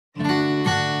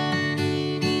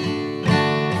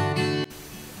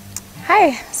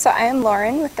Hi, so I am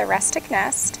Lauren with the Rustic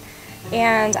Nest,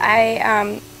 and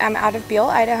I am out of Beale,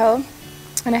 Idaho,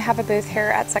 and I have a booth here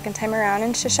at Second Time Around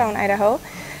in Shoshone, Idaho.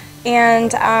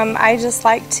 And I just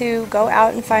like to go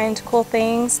out and find cool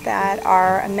things that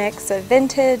are a mix of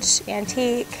vintage,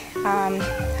 antique,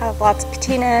 have lots of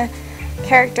patina,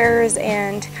 characters,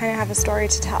 and kind of have a story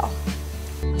to tell.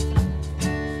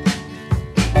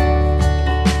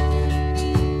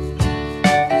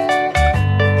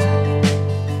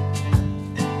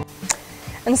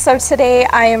 And so today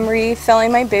I am refilling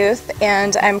my booth,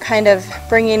 and I'm kind of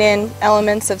bringing in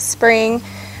elements of spring,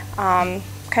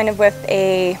 kind of with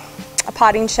a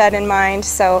potting shed in mind.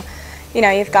 So, you know,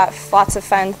 you've got lots of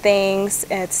fun things.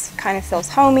 It's kind of feels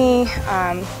homey,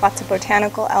 lots of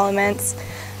botanical elements.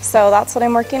 So that's what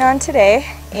I'm working on today,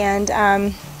 and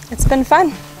it's been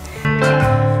fun.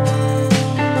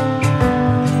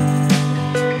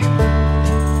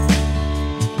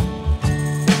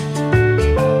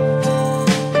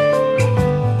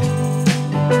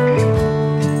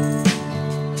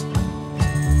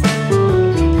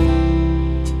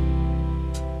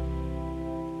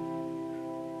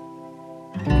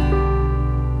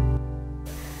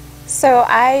 So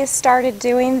I started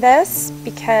doing this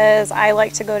because I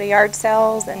like to go to yard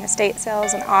sales and estate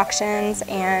sales and auctions,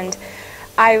 and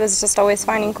I was just always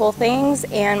finding cool things,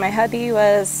 and my hubby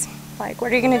was like,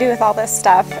 what are you going to do with all this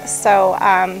stuff? So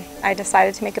I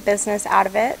decided to make a business out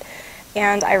of it,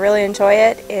 and I really enjoy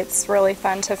it. It's really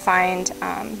fun to find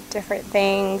different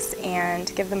things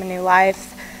and give them a new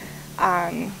life.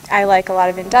 I like a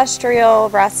lot of industrial,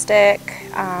 rustic,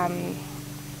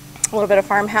 a little bit of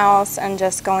farmhouse, and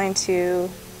just going to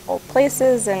old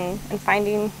places and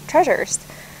finding treasures.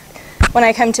 When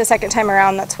I come to Second Time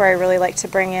Around, that's where I really like to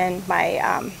bring in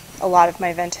my a lot of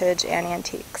my vintage and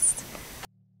antiques.